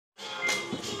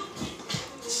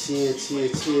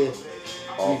Chill.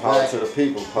 All power to the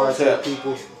people. Power to the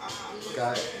people.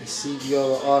 Got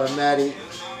CBO automatic.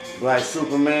 Black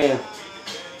Superman.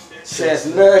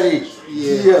 Chestnutty.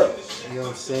 Yeah. You know what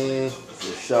I'm saying?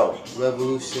 For sure.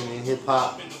 Revolution in hip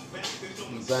hop.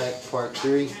 We back, part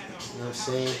 3. You know what I'm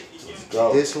saying? Let's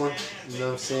go. This one, you know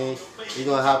what I'm saying? We're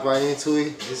gonna hop right into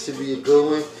it. This should be a good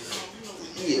one.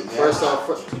 Yeah, man. First off,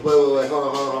 wait,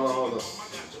 hold on.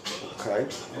 Okay.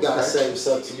 You gotta say what's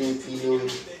up to you, P. Louie.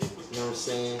 You know what I'm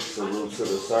saying? Salute to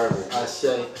the servant. I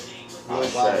say.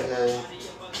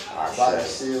 Body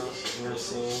seals, you know what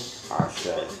I'm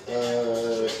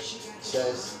saying?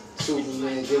 Chess,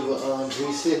 Superman, give a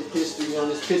brief history on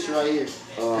this picture right here.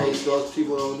 Hey, those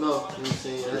people don't know, you know what I'm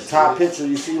saying? That's the top picture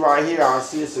you see right here, I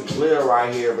see it's a glare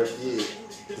right here, but yeah.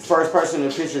 The first person in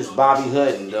the picture is Bobby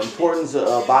Hutton. The importance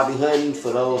of Bobby Hutton,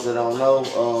 for those that don't know,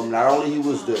 not only he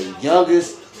was the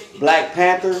youngest Black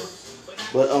Panther,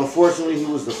 but unfortunately he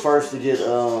was the first to get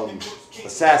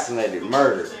assassinated,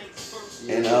 murdered.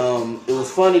 And it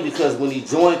was funny because when he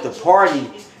joined the party,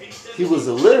 he was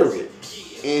illiterate.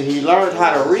 And he learned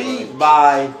how to read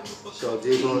by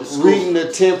reading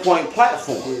the 10-point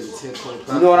platform. Yeah, the 10-point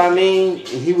platform. You know what I mean? And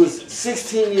he was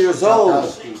 16 years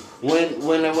old when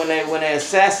they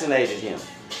assassinated him.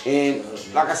 And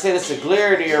like I said, it's a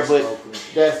glare there, but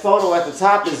that photo at the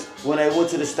top is when they went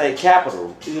to the state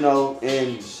capitol, you know,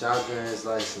 and shotguns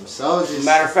like some soldiers.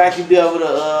 Matter of fact, you'll be able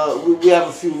to, we have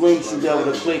a few links you'll be able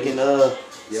to click and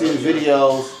see the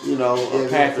videos, you know, of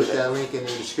Panther. Put that link in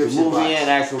the description the movie box. And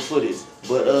actual footage.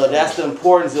 But that's the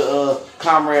importance of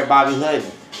Comrade Bobby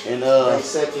Hutton. And May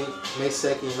 2nd,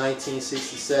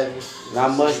 1967.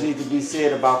 Not much need to be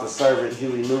said about the servant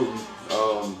Huey Newton.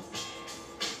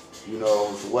 You know,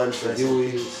 if it wasn't for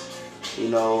Huey, you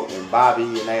know, and Bobby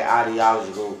and their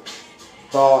ideological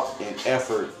thought and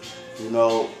effort, you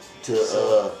know,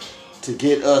 to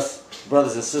get us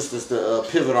brothers and sisters to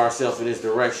pivot ourselves in this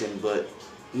direction. But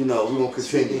you know, we won't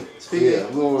continue.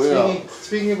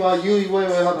 Speaking about Huey, wait,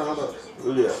 hold on.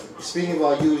 Yeah. Speaking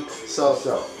about Huey, so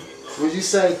would you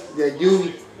say that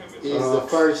Huey is the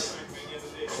first?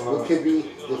 What could be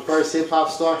the first hip hop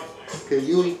star? Cause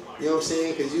Huey, you know what I'm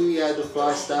saying? Cause Huey had the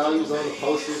fly style. He was on the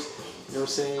posters. You know what I'm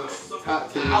saying?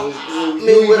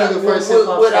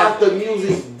 Without the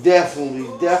music,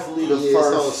 definitely the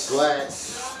first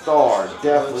star.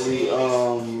 Definitely,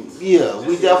 yeah,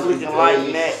 we definitely can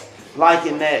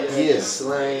liken that, yeah.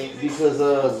 Slang, because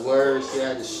words, he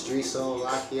had the streets on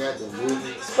lock, he had the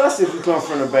movement. Especially if you come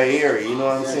from the Bay Area, you know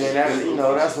what I'm saying? That, you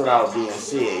know, that's without being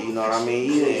said, you know what I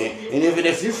mean? And even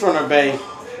if you're from the Bay,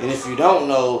 and if you don't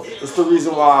know, it's the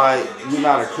reason why you're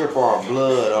not a Crip or a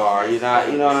Blood, or you're not,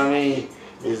 you know what I mean?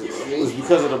 It's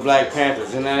because of the Black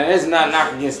Panthers. And it's not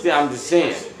knocking against them, I'm just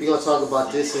saying. We're going to talk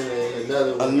about this in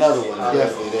another one. Another one,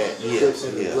 definitely that. The Crips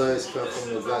and the Bloods come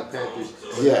from the Black Panthers.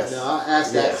 Yes. Now, I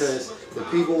asked that because the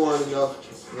people want to know,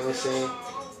 you know what I'm saying?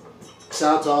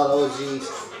 Shout out to all the OGs.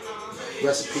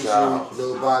 Rest in peace,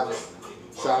 Lil Bobby.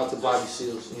 Shout out to Bobby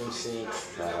Seals, you know what I'm saying?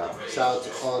 Shout out to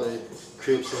all the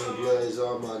Crips and the Bloods,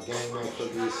 all my gang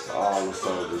motherfuckers. All the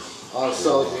soldiers. All the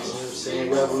soldiers, you know what I'm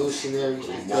saying? Revolutionaries,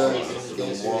 the thugs, the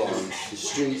gangsters, the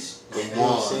streets, you know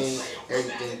what I'm saying?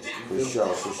 Everything.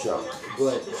 For sure.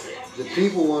 But the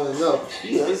people want to know.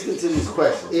 Yeah, let's get to these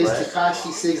questions. Is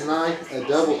Tekashi 6ix9ine a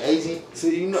double agent? So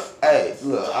you know, hey,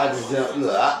 look,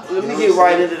 let me get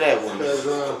right into that one. Because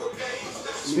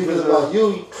speaking about you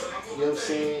know what I'm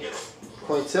saying?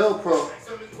 COINTELPRO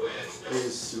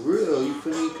is real, you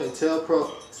feel me?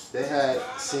 COINTELPRO, they had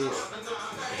sent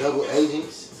double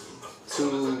agents to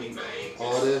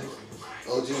all the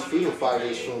OG freedom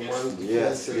fighters from one of the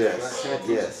yes,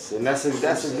 and that's a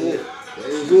good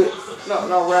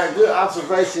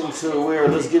observation to where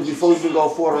before we go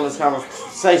forward on this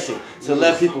conversation, to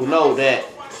let people know that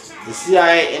the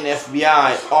CIA and the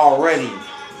FBI already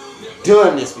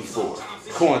done this before.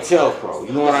 COINTELPRO,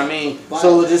 you know what I mean?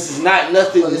 So this is not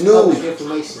nothing new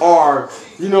or,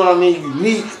 you know what I mean,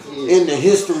 unique in the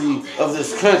history of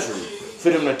this country for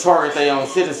them to target their own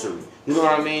citizenry. You know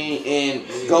what I mean?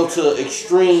 And go to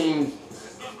extreme,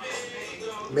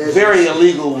 very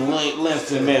illegal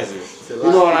lengths and measures. You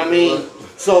know what I mean?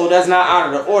 So that's not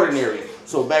out of the ordinary.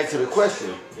 So back to the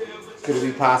question. Could it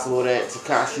be possible that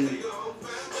Tekashi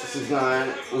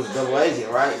 6ix9ine was a double agent,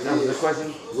 right? That was the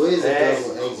question? What is a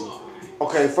double agent?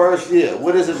 Okay, first,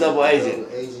 what is a double agent?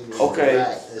 Double agent is okay.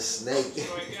 A snake.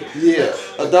 Yeah,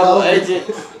 a double agent.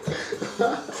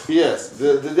 Yes,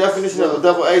 the definition of a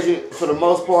double agent, for the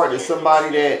most part, is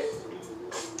somebody that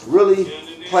really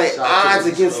play odds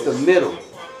against the middle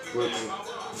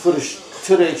to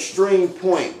the extreme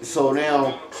point. So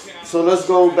now, So let's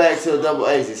go back to the double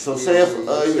agent. So say if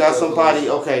you got somebody,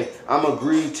 okay, I'm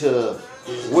agreed to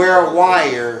wear a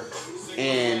wire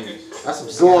and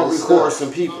go and record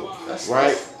some people,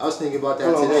 right? I was thinking about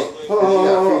that today. You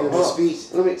got freedom of speech.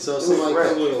 So if somebody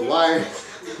come with a wire,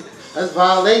 that's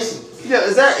violation. Yeah,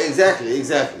 exactly.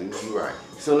 You're right.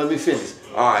 So let me finish.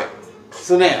 All right.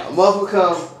 So now a motherfucker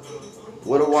come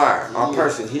with a wire, our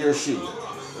person, he or she,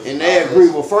 and they agree.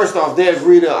 Well, first off, they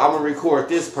agree to I'm gonna record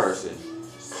this person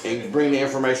and bring the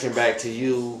information back to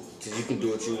you so you can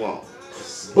do what you want.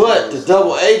 But the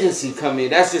double agency come in.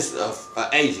 That's just an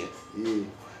agent. Yeah.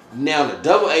 Now the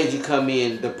double agent come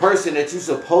in. The person that you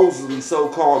supposedly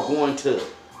so-called going to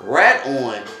rat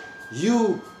on,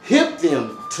 you hip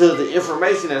them to the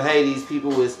information that, hey, these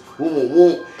people is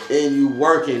won't, and you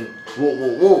working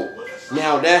won't.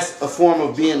 Now that's a form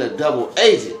of being a double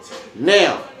agent.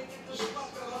 Now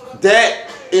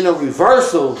that in a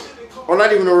reversal, or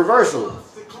not even a reversal,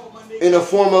 in the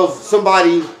form of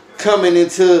somebody coming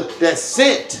into that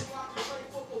sent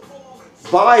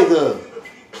by the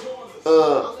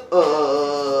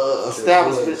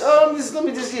establishment. Let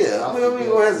me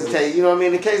go hesitate. You know what I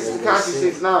mean? In the case of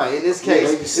tekashi 6ix9ine, in this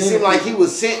case, it seemed like he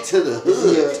was sent to the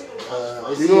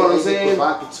hood. You know what I'm saying?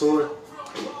 Provocateur.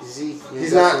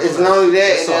 He's not. It's not only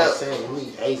that. That's all I'm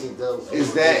saying. Agent double.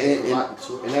 Is that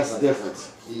and that's the difference.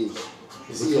 Yeah.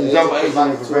 Double agent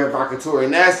and provocateur,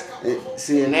 and that's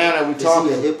and now that we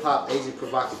talking, a hip hop agent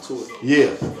provocateur. Yeah. You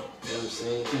know what I'm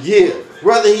saying? Yeah.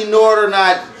 Whether he knew it or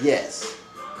not, yes.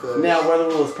 Now whether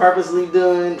it was purposely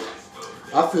done,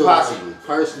 I feel possibly. Like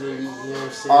personally, you know what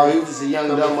I'm saying? Or he was just a young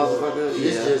dumb motherfucker.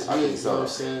 It's just me, you know what I'm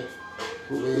saying?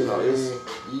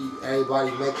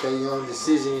 Everybody make their own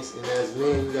decisions, and as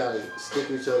men, you gotta stick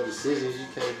with your decisions. You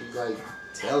can't be like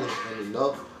telling under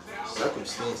no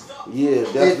circumstance. Yeah,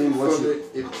 definitely.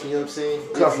 You know what I'm saying?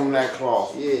 Cut from that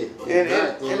cloth. Yeah.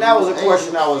 And that was a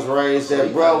question I was raised,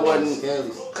 that bro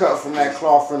wasn't cut from that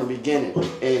cloth from the beginning.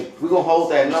 And we're gonna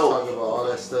hold that note. Talking about all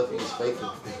that stuff he's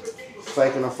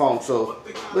faking a phone. So,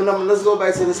 but let's go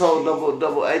back to this whole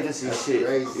double agency shit.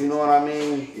 Crazy. You know what I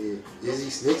mean? Yeah. Is he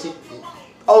snitching?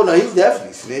 Oh no, he's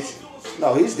definitely snitching.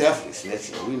 No, he's definitely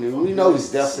snitching. We know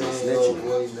he's definitely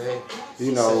snitching.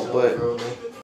 You know, but